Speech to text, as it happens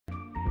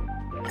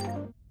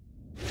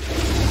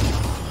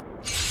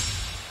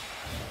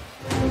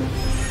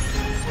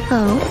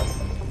Oh.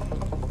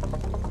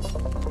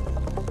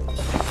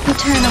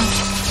 Eternal.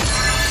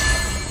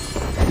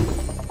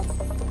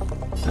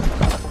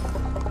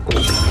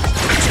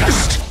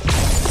 Test.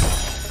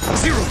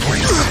 0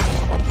 points.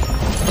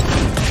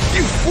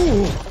 You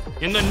fool!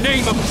 In the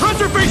name of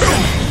preservation!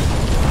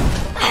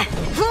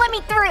 Let me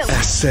through!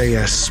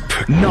 SAS.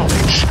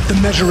 Knowledge, the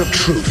measure of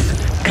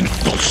truth and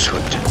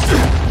falsehood.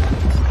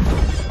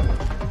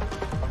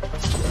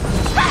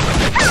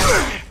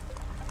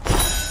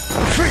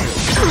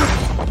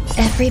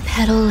 Every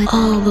petal,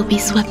 all will be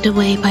swept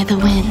away by the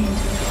wind.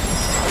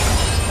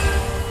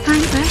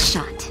 Time for a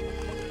shot.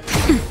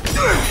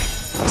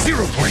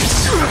 0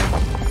 points.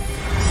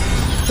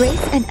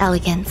 Grace and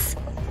elegance.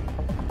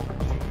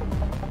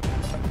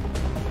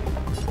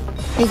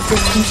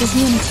 Existence is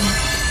unity.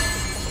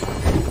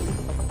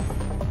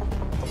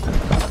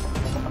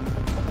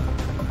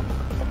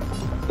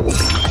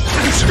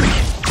 Answer me.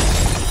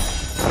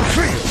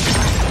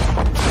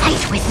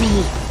 Fight with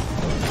me.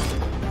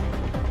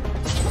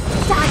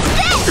 Dodge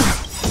this!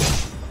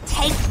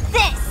 Take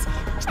this!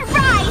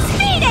 Rise,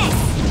 Venus!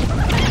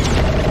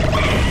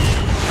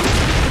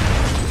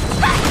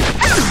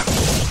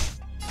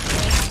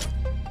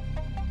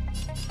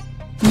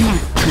 Now,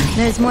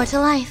 There's more to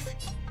life.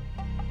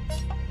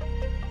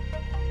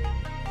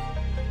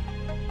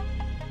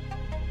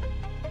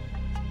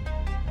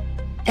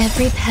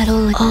 Every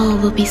petal, all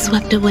will be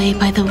swept away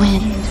by the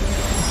wind.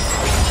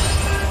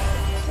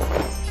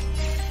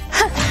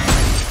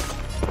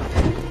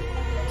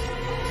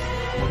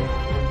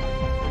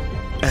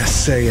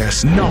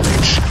 SAS.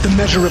 Knowledge, the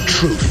measure of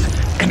truth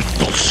and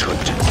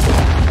falsehood.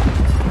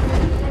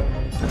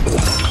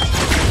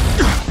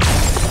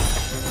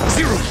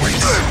 0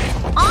 points.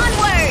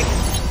 onward!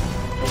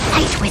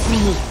 Fight with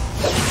me.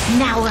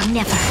 Now or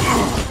never.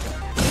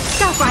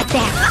 Stop right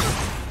there!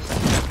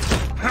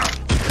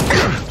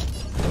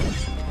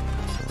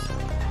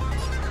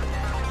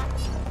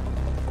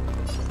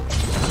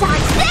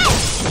 Dodge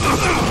this!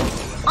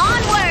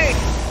 Onward!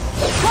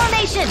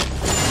 Formation!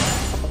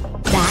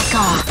 Back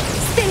off!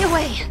 Stay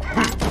away!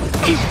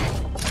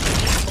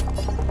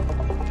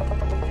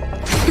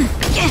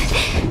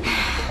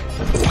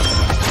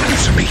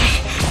 Answer me.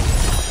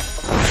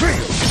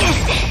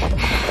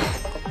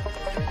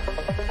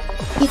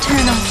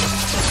 Eternal.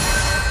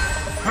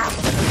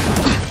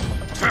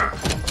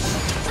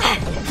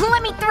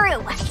 Let me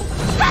through!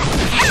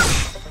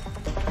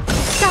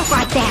 Stop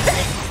right there!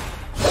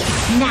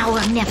 Now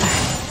or never.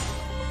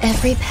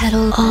 Every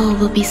petal, all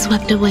will be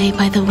swept away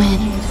by the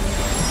wind.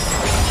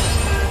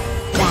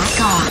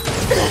 Back off.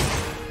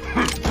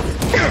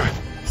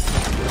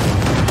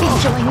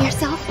 Enjoying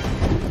yourself?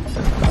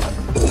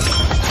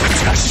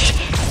 Test.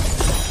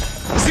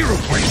 0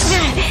 points.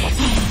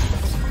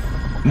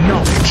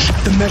 Knowledge,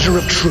 the measure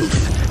of truth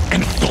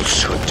and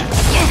falsehood.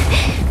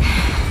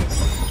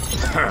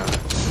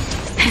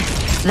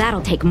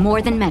 That'll take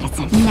more than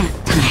medicine. Nap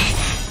time.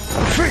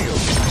 Fail.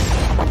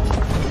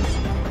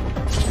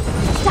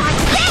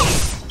 Dodge this!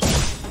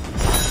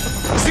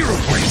 0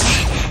 points.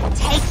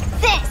 Take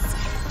this!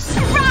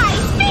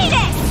 Rise,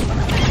 Venus!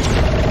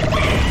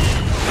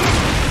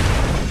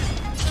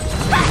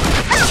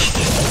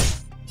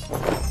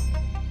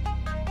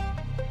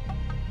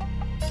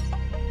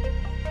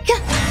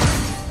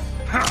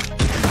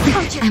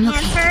 Don't your I'm hands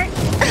okay. hurt?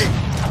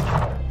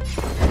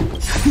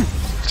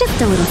 Just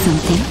a little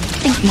something.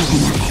 Think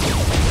nothing of it.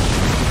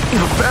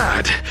 Not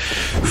bad.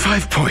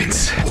 5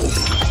 points.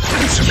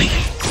 Answer me.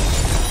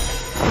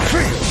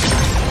 Fail.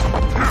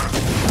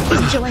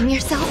 Enjoying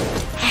yourself?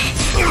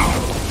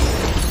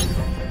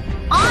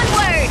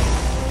 Onward!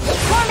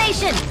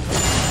 Formation!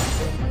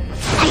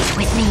 Fight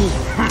with me.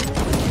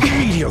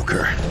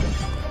 Mediocre.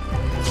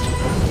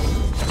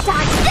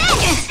 Dodge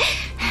this!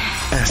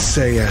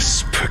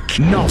 SAS.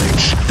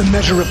 Knowledge, the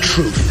measure of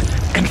truth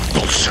and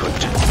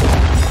falsehood.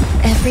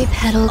 Every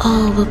petal,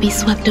 all will be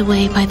swept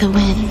away by the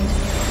wind.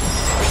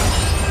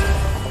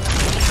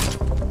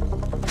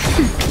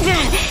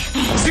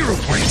 0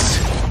 points.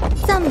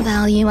 Some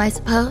value, I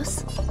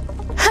suppose.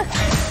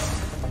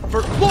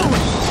 For glory.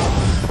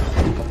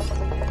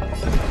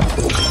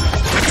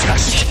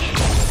 Test.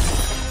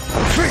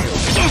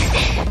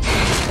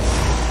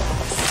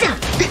 Fail.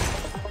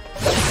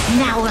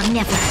 Now or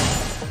never.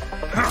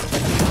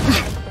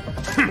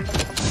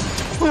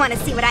 Want to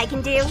see what I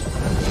can do?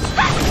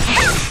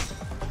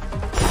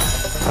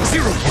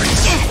 0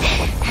 points.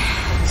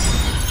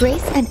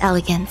 Grace and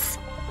elegance.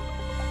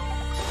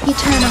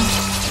 Eternal.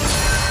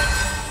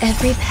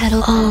 Every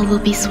petal, all will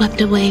be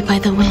swept away by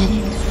the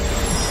wind.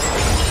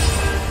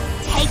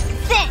 Take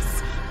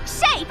this!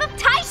 Shape of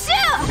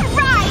Taishu!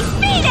 Rise,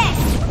 Venus!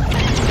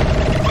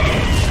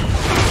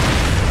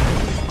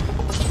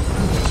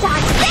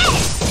 Dodge this!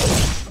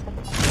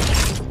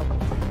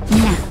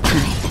 Nap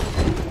time.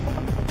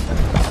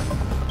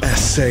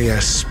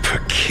 SAS.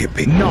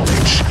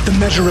 Knowledge, the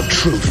measure of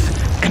truth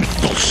and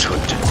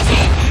falsehood.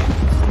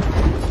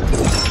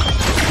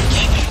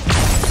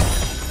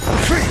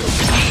 Fail.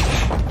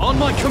 On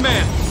my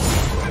command.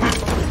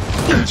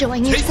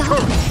 Enjoying Take yourself?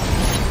 courage.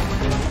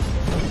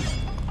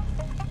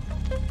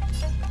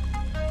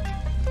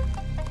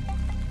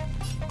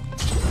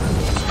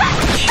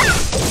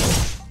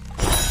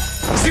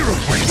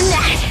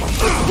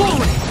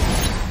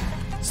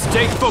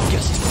 Stay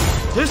focused.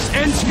 This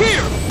ends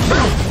here.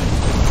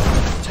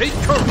 Take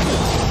courage.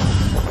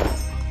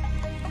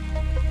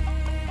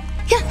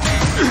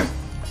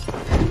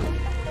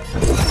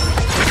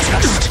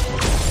 Test.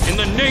 In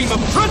the name of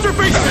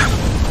preservation.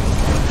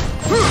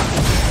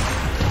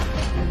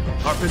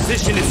 Our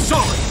position is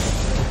solid.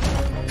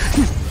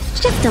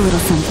 Just a little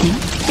something.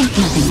 Think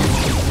nothing of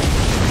it.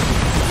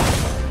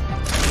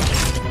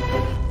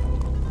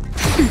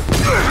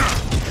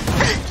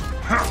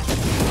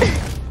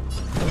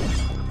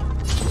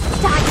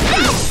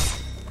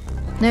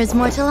 There's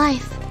more to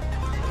life.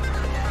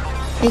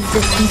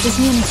 Existence is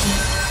unity.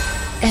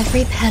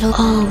 Every petal,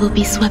 all will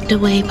be swept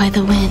away by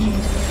the wind.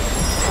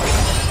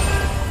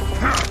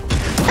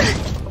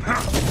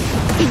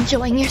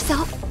 Enjoying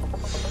yourself?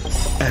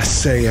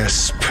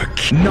 SAS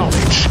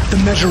knowledge, the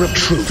measure of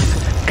truth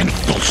and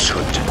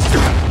falsehood.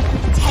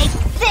 Take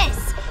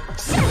this!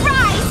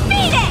 Surprise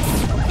Venus!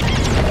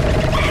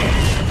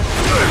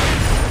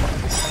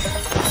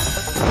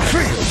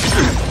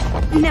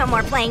 No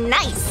more playing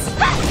nice.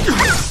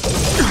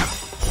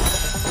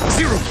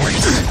 0 points.